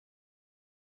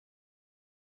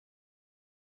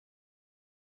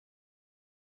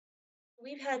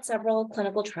We've had several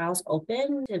clinical trials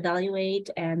open to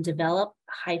evaluate and develop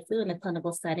HIFU in a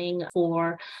clinical setting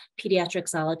for pediatric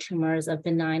solid tumors of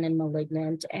benign and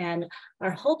malignant. And our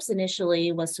hopes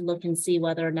initially was to look and see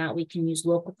whether or not we can use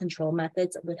local control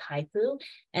methods with HIFU.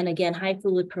 And again,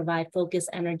 HIFU would provide focus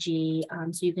energy,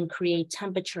 so you can create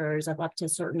temperatures of up to a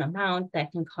certain amount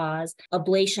that can cause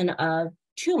ablation of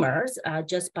tumors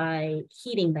just by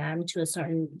heating them to a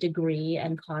certain degree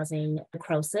and causing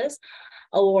necrosis,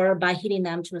 or by heating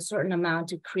them to a certain amount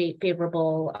to create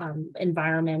favorable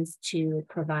environments to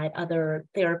provide other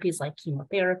therapies like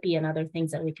chemotherapy and other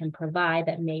things that we can provide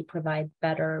that may provide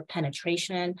better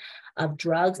penetration of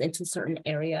drugs into certain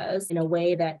areas in a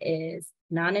way that is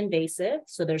non-invasive,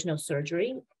 so there's no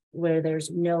surgery, where there's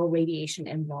no radiation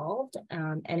involved,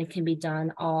 and it can be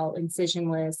done all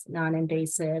incisionless,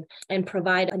 non-invasive, and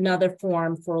provide another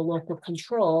form for local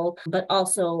control, but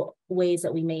also ways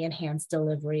that we may enhance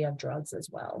delivery of drugs as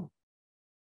well.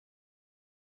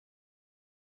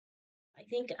 I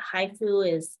think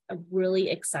HIFU is a really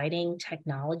exciting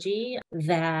technology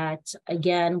that,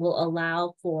 again, will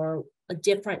allow for a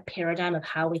different paradigm of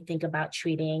how we think about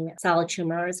treating solid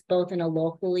tumors, both in a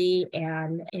locally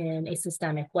and in a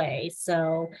systemic way.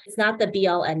 So it's not the be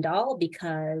all end all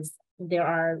because there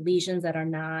are lesions that are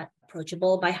not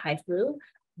approachable by HIFU,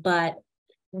 but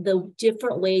the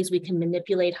different ways we can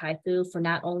manipulate HIFU for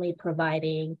not only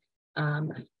providing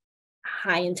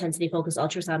high intensity focused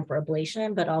ultrasound for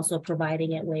ablation, but also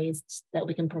providing it ways that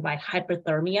we can provide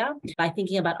hyperthermia by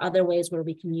thinking about other ways where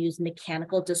we can use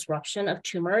mechanical disruption of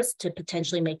tumors to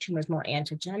potentially make tumors more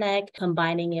antigenic,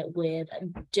 combining it with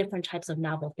different types of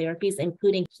novel therapies,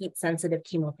 including heat sensitive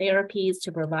chemotherapies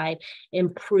to provide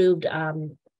improved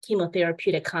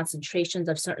chemotherapeutic concentrations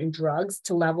of certain drugs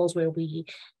to levels where we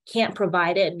can't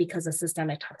provide it because of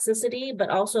systemic toxicity,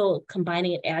 but also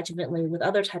combining it adjuvantly with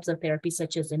other types of therapy,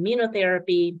 such as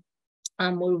immunotherapy,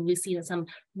 where we've seen some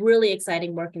really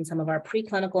exciting work in some of our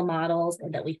preclinical models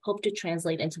that we hope to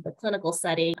translate into the clinical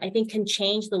setting, I think can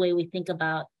change the way we think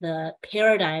about the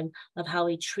paradigm of how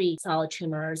we treat solid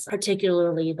tumors,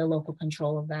 particularly the local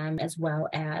control of them, as well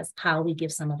as how we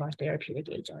give some of our therapeutic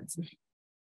agents.